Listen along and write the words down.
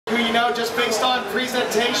you know just based on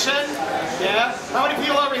presentation? Yeah? How many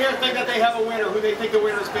people over here think that they have a winner? Who they think the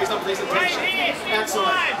winner is based on presentation?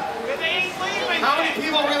 Excellent. How many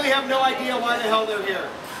people really have no idea why the hell they're here?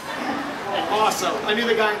 Awesome. I knew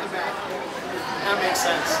the guy in the back. That makes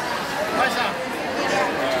sense. What's up?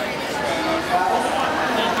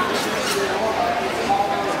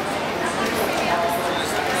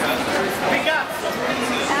 Pick up.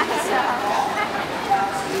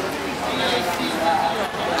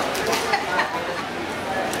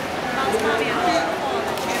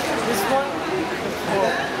 This one?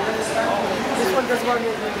 This one does one.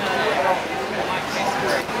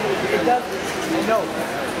 It does. No.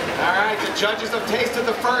 All right, the judges have tasted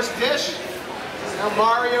the first dish. Now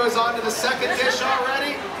Mario is on to the second dish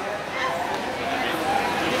already.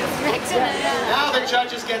 Now the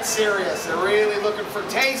judges get serious. They're really looking for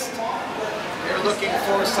taste. They're looking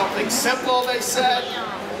for something simple, they said.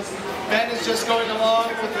 Ben is just going along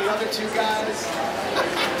with the other two guys.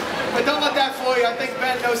 But don't let that fool you. I think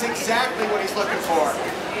Ben knows exactly what he's looking for.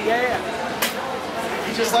 Yeah.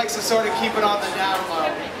 He just likes to sort of keep it on the down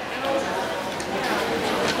low.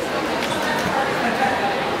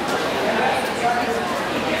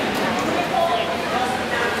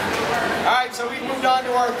 Alright, so we moved on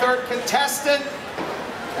to our third contestant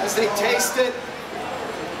as they taste it.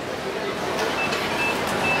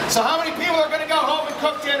 So how many people are going to go home and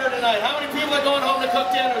cook dinner tonight? How many people are going home to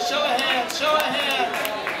cook dinner? Show of hands, show of hands.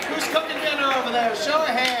 Who's cooking dinner over there? Show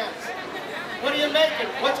of hands. What are you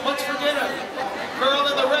making? What's for dinner? Girl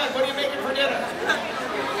in the red, what are you making for dinner?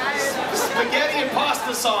 Spaghetti and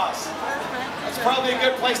pasta sauce. That's probably a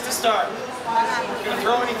good place to start. You gonna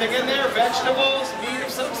throw anything in there? Vegetables, meat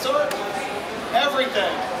of some sort?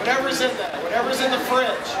 Everything. Whatever's in there. Whatever's in the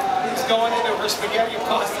fridge is going into her spaghetti and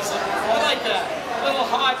pasta sauce. I like that. A little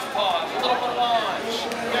hodgepodge, a little melange.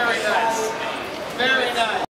 Very nice. Very nice.